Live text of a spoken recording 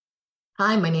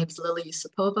Hi, my name is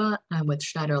Yusupova. I'm with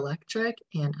Schneider Electric,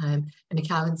 and I'm an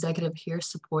account executive here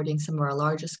supporting some of our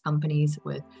largest companies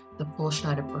with the full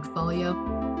Schneider portfolio.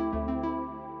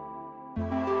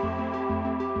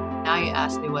 Now you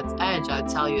ask me what's Edge, I'd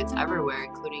tell you it's everywhere,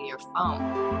 including your phone.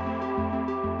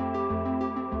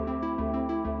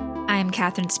 I'm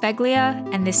Catherine Speglia,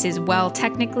 and this is Well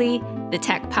Technically, the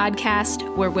tech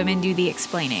podcast where women do the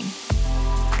explaining.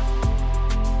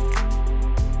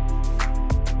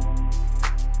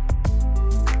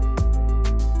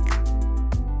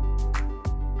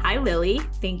 Hi, Lily.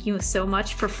 Thank you so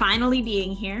much for finally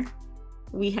being here.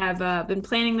 We have been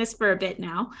planning this for a bit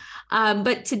now,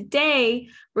 but today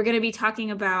we're going to be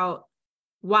talking about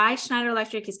why Schneider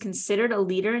Electric is considered a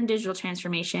leader in digital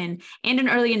transformation and an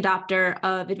early adopter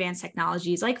of advanced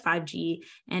technologies like 5G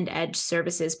and edge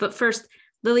services. But first,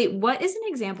 Lily, what is an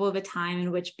example of a time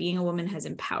in which being a woman has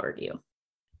empowered you?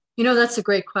 You know, that's a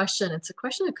great question. It's a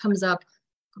question that comes up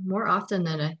more often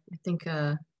than I think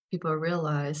people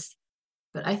realize.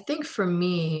 But I think for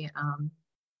me,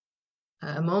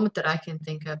 a moment that I can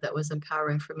think of that was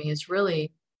empowering for me is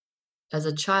really, as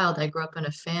a child, I grew up in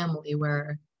a family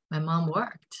where my mom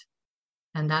worked,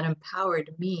 and that empowered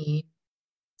me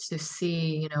to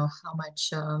see, how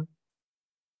much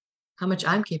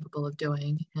I'm capable of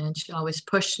doing. And she always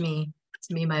pushed me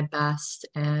to be my best,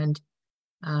 and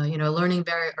learning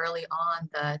very early on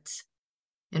that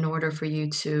in order for you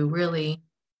to really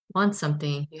want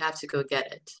something, you have to go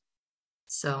get it.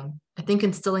 So I think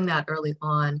instilling that early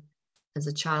on as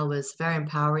a child was very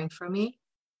empowering for me.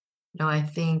 I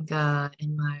think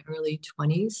in my early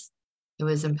 20s, it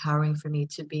was empowering for me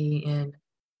to be in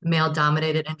a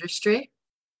male-dominated industry.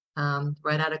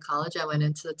 Right out of college, I went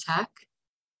into the tech,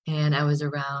 and I was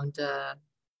around a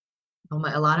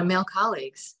lot of male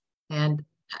colleagues. And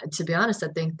to be honest, I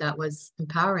think that was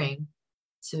empowering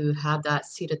to have that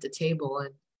seat at the table.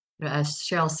 And as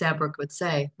Sheryl Sandberg would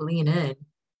say, lean in.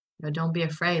 Don't be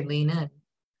afraid, lean in.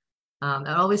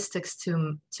 That always sticks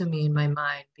to me in my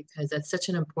mind because that's such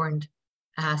an important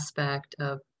aspect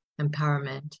of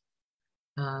empowerment,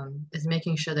 is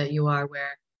making sure that you are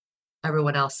where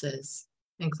everyone else is,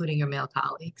 including your male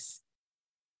colleagues.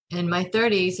 In my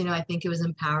 30s, I think it was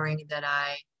empowering that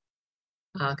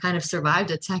I kind of survived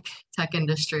a tech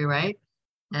industry, right?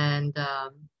 And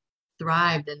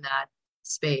thrived in that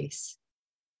space.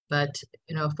 But,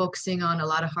 focusing on a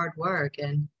lot of hard work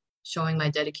and showing my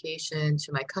dedication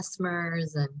to my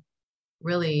customers and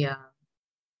really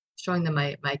showing them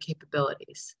my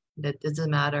capabilities. That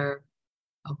doesn't matter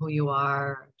who you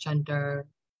are, gender,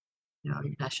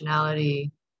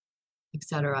 nationality,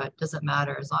 etc. It doesn't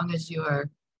matter as long as you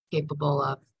are capable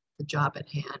of the job at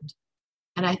hand.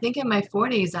 And I think in my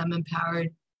 40s, I'm empowered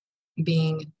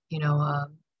being, a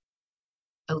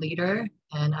leader,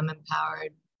 and I'm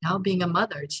empowered now being a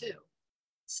mother too.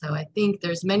 So I think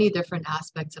there's many different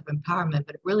aspects of empowerment,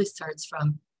 but it really starts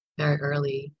from very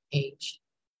early age.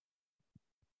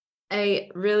 I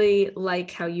really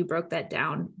like how you broke that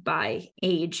down by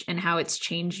age and how it's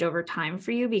changed over time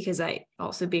for you, because I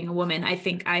also, being a woman, I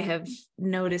think I have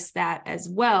noticed that as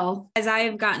well. As I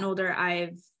have gotten older,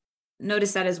 I've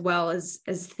noticed that as well, as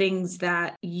things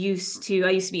that I used to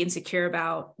be insecure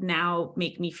about now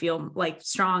make me feel like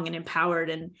strong and empowered.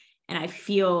 And I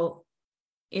feel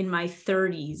in my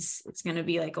 30s, it's going to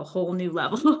be like a whole new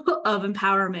level of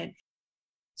empowerment.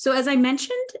 So as I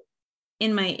mentioned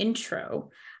in my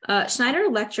intro, Schneider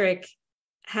Electric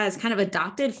has kind of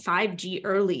adopted 5G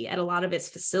early at a lot of its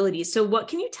facilities. So what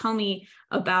can you tell me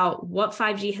about what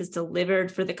 5G has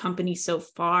delivered for the company so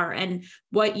far and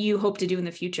what you hope to do in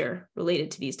the future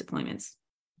related to these deployments?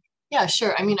 Yeah,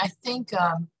 sure. I mean, I think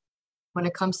when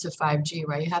it comes to 5G,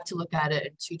 right, you have to look at it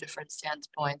in two different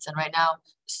standpoints. And right now,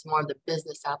 this is more of the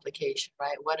business application,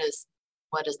 right? What is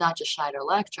not just Schneider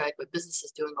Electric, but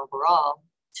businesses doing overall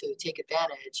to take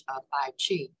advantage of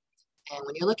 5G. And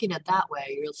when you're looking at that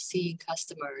way, you'll see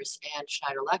customers and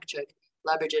Schneider Electric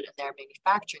leverage it in their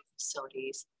manufacturing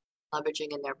facilities,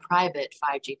 leveraging in their private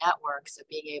 5G networks, and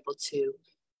being able to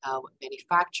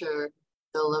manufacture,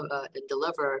 and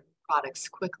deliver products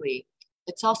quickly.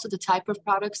 It's also the type of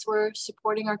products we're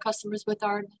supporting our customers with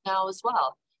now as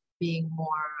well, being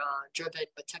more driven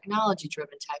with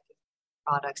technology-driven type of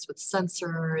products with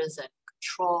sensors and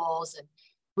controls, and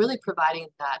really providing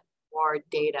that more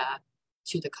data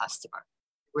to the customer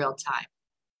real time.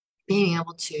 Being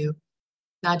able to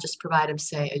not just provide them,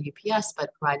 say, a UPS,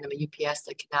 but provide them a UPS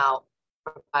that can now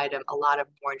provide them a lot of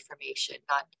more information,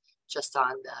 not just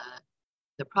on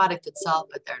the product itself,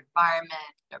 but their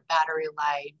environment, their battery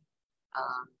life.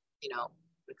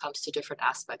 When it comes to different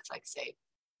aspects, like say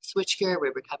switchgear,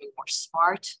 we're becoming more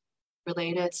smart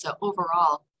related. So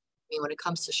overall, I mean, when it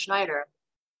comes to Schneider,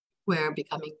 we're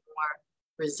becoming more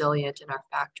resilient in our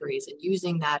factories and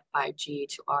using that 5G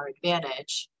to our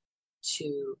advantage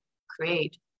to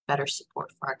create better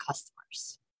support for our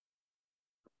customers.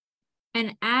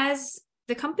 And as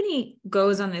the company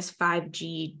goes on this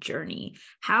 5G journey,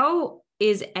 how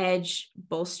is Edge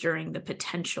bolstering the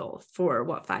potential for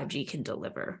what 5G can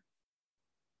deliver?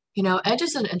 You know, Edge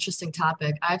is an interesting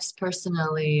topic. I've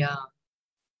personally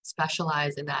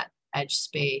specialized in that Edge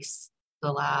space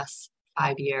the last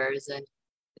 5 years. And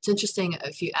it's interesting,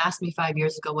 if you asked me 5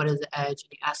 years ago, what is the Edge?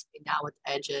 And you ask me now what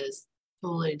the Edge is,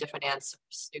 totally different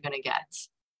answers you're going to get.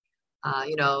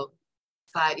 You know,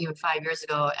 even 5 years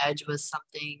ago, Edge was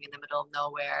something in the middle of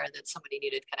nowhere that somebody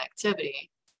needed connectivity.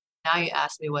 Now you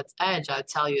ask me what's Edge, I'd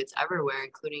tell you it's everywhere,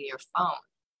 including your phone,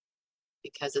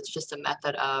 because it's just a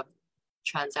method of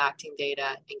transacting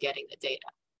data and getting the data.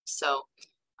 So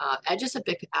Edge is a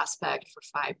big aspect for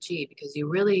 5G because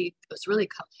it's really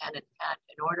come hand in hand.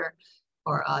 In order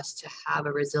for us to have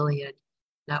a resilient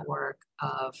network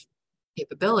of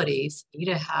capabilities, you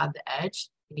need to have the Edge,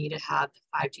 you need to have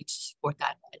the 5G to support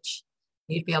that Edge.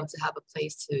 You need to be able to have a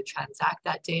place to transact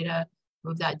that data,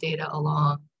 move that data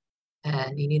along,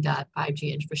 and you need that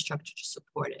 5G infrastructure to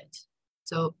support it.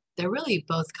 So they're really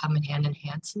both coming hand in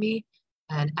hand to me.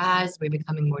 And as we're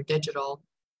becoming more digital,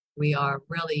 we are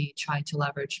really trying to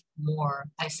leverage more.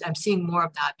 I'm seeing more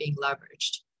of that being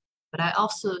leveraged. But I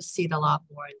also see it a lot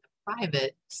more in the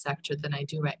private sector than I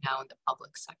do right now in the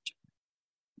public sector.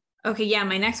 Okay, yeah,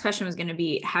 my next question was going to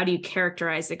be, how do you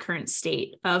characterize the current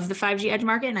state of the 5G edge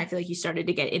market? And I feel like you started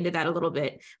to get into that a little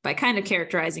bit by kind of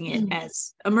characterizing it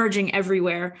as emerging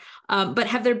everywhere. But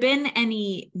have there been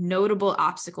any notable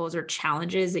obstacles or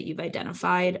challenges that you've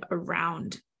identified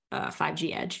around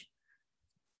 5G edge?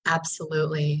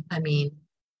 Absolutely. I mean,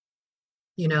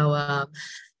 you know,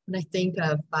 when I think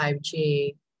of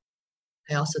 5G,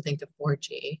 I also think of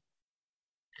 4G,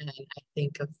 and I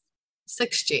think of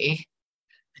 6G.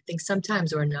 I think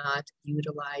sometimes we're not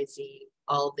utilizing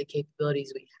all of the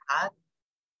capabilities we have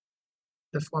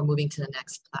before moving to the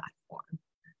next platform.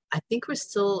 I think we're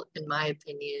still, in my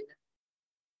opinion,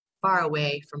 far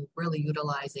away from really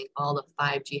utilizing all the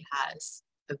 5G has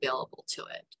available to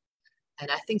it.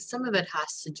 And I think some of it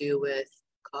has to do with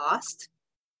cost,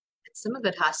 and some of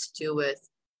it has to do with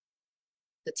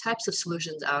the types of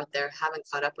solutions out there haven't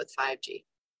caught up with 5G.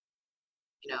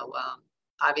 You know,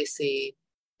 obviously,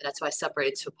 that's why I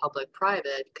separated to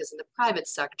public-private, because in the private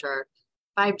sector,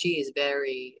 5G is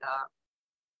very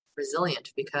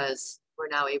resilient because we're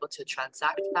now able to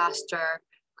transact faster,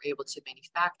 we're able to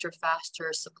manufacture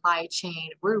faster, supply chain,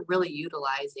 we're really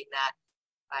utilizing that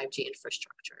 5G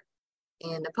infrastructure.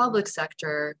 In the public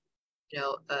sector, you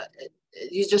know,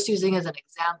 you're just using as an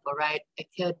example, right? A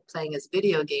kid playing his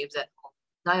video games at home,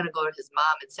 not gonna go to his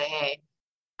mom and say, hey,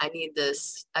 I need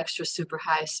this extra super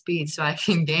high speed so I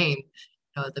can game.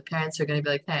 You know, the parents are gonna be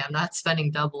like, hey, I'm not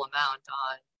spending double amount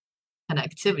on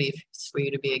connectivity for you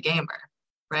to be a gamer,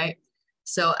 right?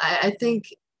 So I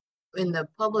think in the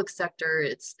public sector,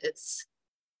 it's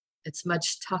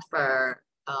much tougher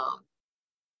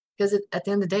because at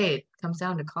the end of the day, it comes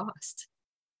down to cost.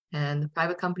 And the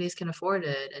private companies can afford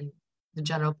it, and the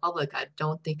general public, I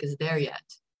don't think is there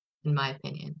yet, in my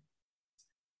opinion.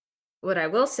 What I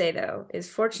will say, though, is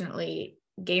fortunately,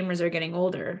 gamers are getting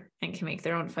older and can make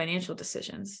their own financial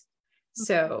decisions.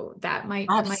 So that might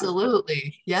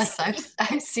Absolutely. Yes,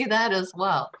 I see that as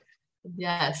well.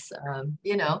 Yes,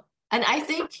 you know, and I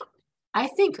think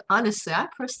honestly, I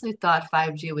personally thought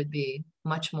 5G would be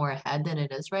much more ahead than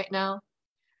it is right now.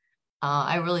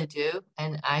 I really do,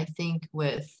 and I think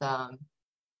with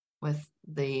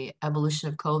the evolution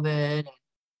of COVID,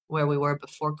 where we were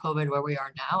before COVID, where we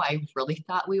are now, I really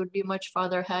thought we would be much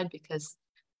farther ahead because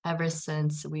ever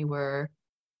since we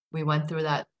went through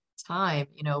that time,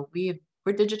 you know, we're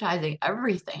digitizing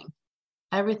everything.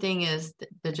 Everything is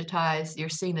digitized. You're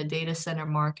seeing the data center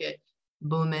market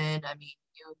booming. I mean,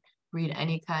 you read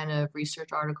any kind of research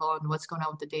article on what's going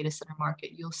on with the data center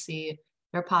market, you'll see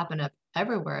they're popping up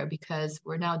everywhere because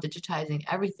we're now digitizing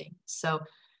everything. So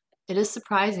it is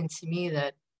surprising to me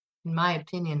that, in my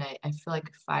opinion, I feel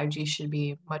like 5G should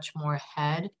be much more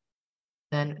ahead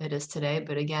than it is today.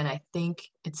 But again, I think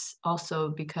it's also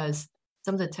because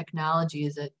some of the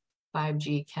technologies that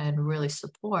 5G can really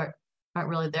support aren't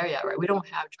really there yet, right? We don't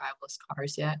have driverless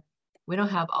cars yet. We don't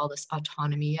have all this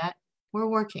autonomy yet. We're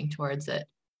working towards it.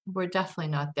 We're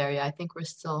definitely not there yet. I think we're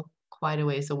still quite a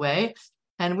ways away.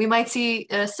 And we might see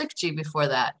 6G before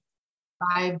that.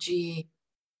 5G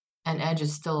and Edge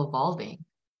is still evolving.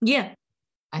 Yeah.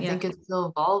 I think it's still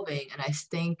evolving. And I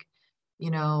think,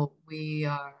 you know, we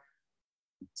are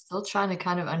Still trying to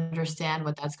kind of understand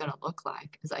what that's going to look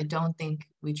like, because I don't think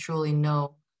we truly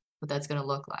know what that's going to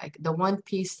look like. The one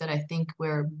piece that I think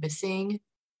we're missing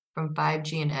from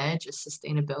 5G and Edge is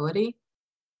sustainability.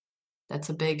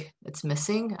 It's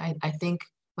missing. I think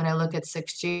when I look at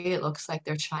 6G, it looks like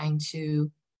they're trying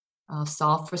to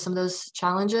solve for some of those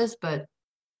challenges, but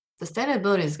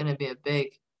sustainability is going to be a big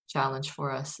challenge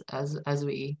for us as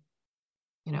we,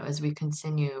 as we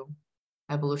continue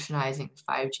evolutionizing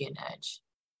 5G and Edge.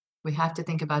 We have to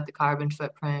think about the carbon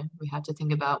footprint. We have to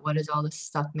think about what is all this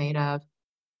stuff made of?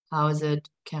 How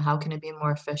can it be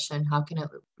more efficient? How can it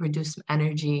reduce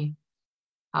energy?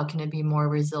 How can it be more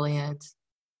resilient?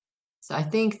 So I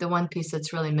think the one piece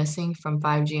that's really missing from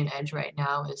 5G and Edge right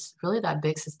now is really that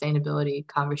big sustainability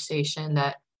conversation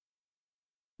that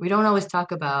we don't always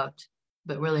talk about,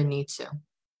 but really need to.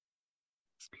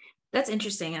 That's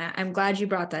interesting. And I'm glad you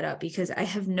brought that up, because I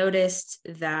have noticed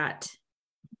that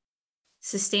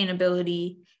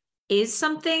sustainability is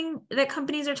something that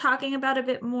companies are talking about a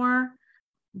bit more.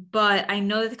 But I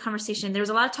know that the conversation, there's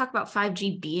a lot of talk about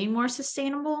 5G being more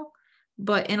sustainable,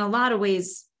 but in a lot of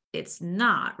ways, it's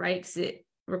not, right? Because it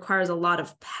requires a lot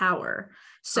of power.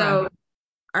 So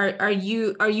are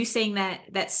you saying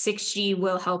that 6G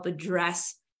will help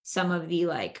address some of the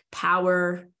like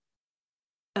power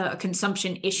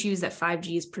consumption issues that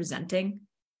 5G is presenting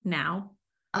now?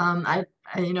 I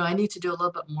need to do a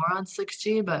little bit more on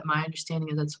 6G, but my understanding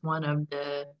is that's one of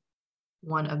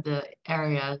the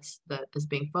areas that is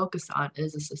being focused on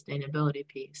is the sustainability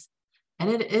piece. And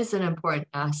it is an important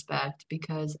aspect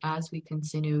because as we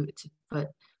continue to put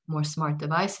more smart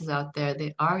devices out there,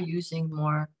 they are using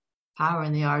more power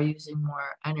and they are using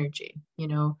more energy.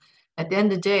 At the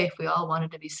end of the day, if we all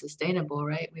wanted to be sustainable,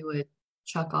 right, we would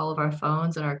chuck all of our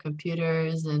phones and our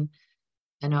computers and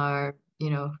our,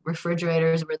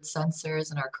 refrigerators with sensors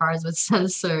and our cars with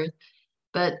sensors.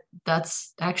 But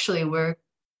that's actually, we're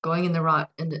going in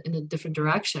a different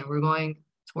direction. We're going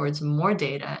towards more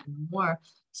data and more.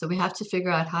 So we have to figure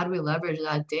out how do we leverage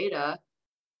that data,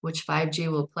 which 5G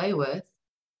will play with.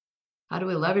 How do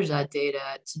we leverage that data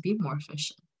to be more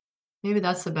efficient? Maybe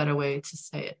that's a better way to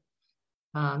say it.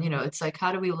 It's like,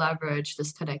 how do we leverage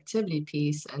this connectivity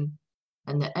piece and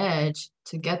the edge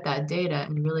to get that data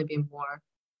and really be more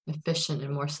efficient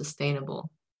and more sustainable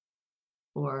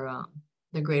for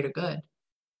the greater good?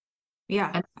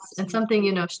 Yeah. And something,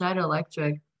 Schneider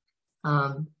Electric,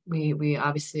 we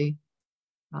obviously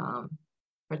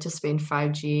participate in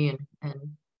 5G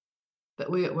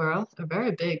but we're a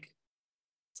very big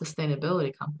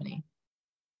sustainability company.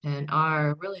 And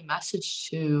our really message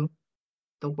to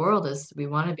the world is we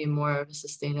want to be more of a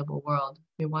sustainable world.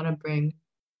 We want to bring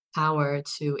power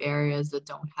to areas that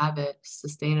don't have it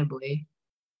sustainably.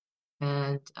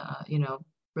 And,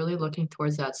 really looking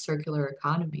towards that circular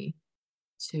economy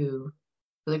for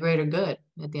the greater good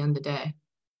at the end of the day.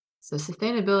 So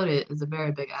sustainability is a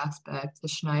very big aspect of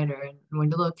Schneider. And when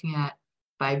you're looking at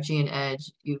 5G and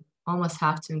Edge, you almost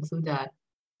have to include that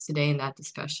today in that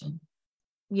discussion.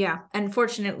 Yeah.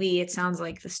 Unfortunately, it sounds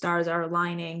like the stars are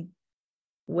aligning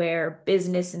where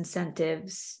business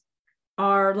incentives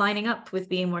are lining up with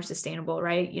being more sustainable,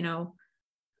 right?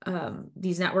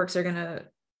 These networks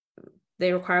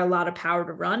they require a lot of power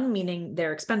to run, meaning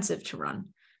they're expensive to run.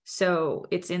 So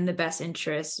it's in the best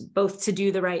interest both to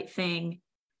do the right thing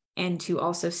and to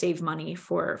also save money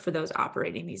for those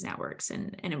operating these networks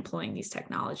and employing these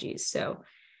technologies. So,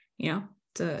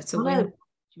 it's a win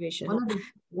situation.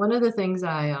 One of the things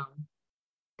I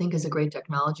think is a great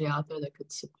technology out there that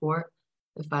could support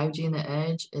the 5G and the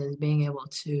edge is being able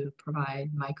to provide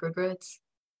microgrids.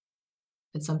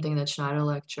 It's something that Schneider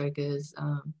Electric is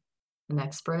an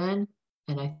expert in.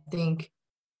 And I think,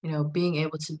 being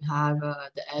able to have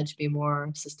the edge be more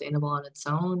sustainable on its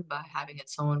own by having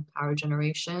its own power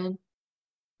generation.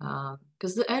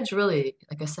 Because the edge really,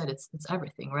 like I said, it's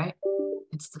everything, right?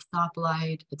 It's the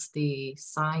stoplight, it's the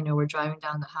sign, we're driving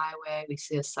down the highway, we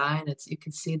see a sign, you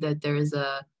can see that there's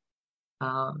a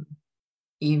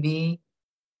EV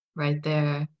right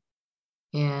there.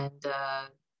 And,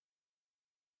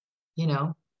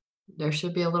 there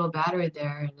should be a little battery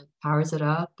there and it powers it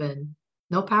up and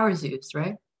no power is used,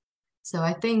 right? So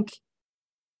I think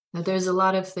that there's a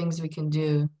lot of things we can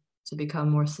do to become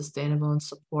more sustainable and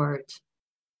support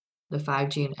the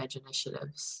 5G and Edge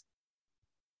initiatives.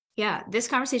 Yeah, this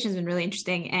conversation has been really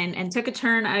interesting and took a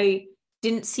turn I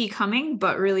didn't see coming,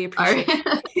 but really appreciate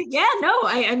it. Yeah, no,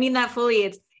 I mean that fully.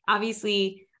 It's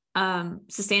obviously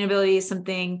sustainability is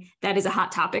something that is a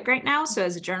hot topic right now. So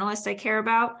as a journalist, I care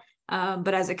about,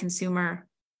 but as a consumer,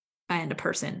 and a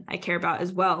person I care about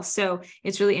as well. So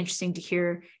it's really interesting to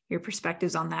hear your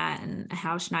perspectives on that and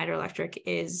how Schneider Electric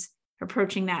is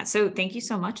approaching that. So thank you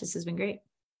so much. This has been great.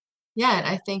 Yeah, and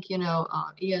I think,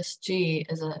 ESG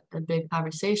is a big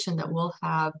conversation that will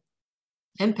have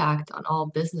impact on all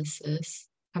businesses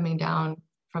coming down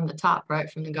from the top, right,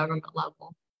 from the government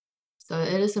level. So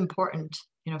it is important,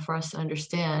 for us to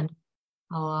understand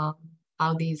how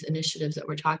these initiatives that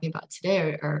we're talking about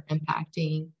today are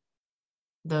impacting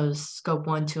those scope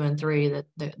 1, 2, and 3 that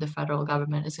the federal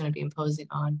government is going to be imposing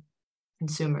on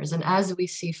consumers. And as we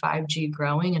see 5G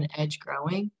growing and edge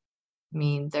growing, I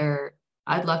mean,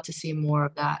 I'd love to see more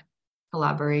of that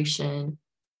collaboration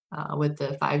with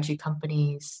the 5G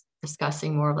companies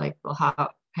discussing more of like,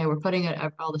 well, hey, we're putting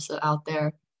all this out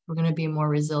there. We're going to be more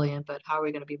resilient, but how are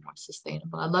we going to be more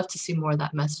sustainable? I'd love to see more of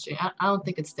that messaging. I don't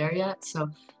think it's there yet. So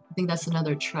I think that's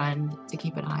another trend to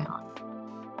keep an eye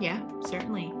on. Yeah,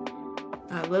 certainly.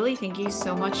 Lily, thank you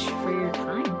so much for your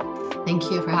time.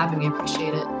 Thank you for having me. I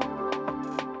appreciate it.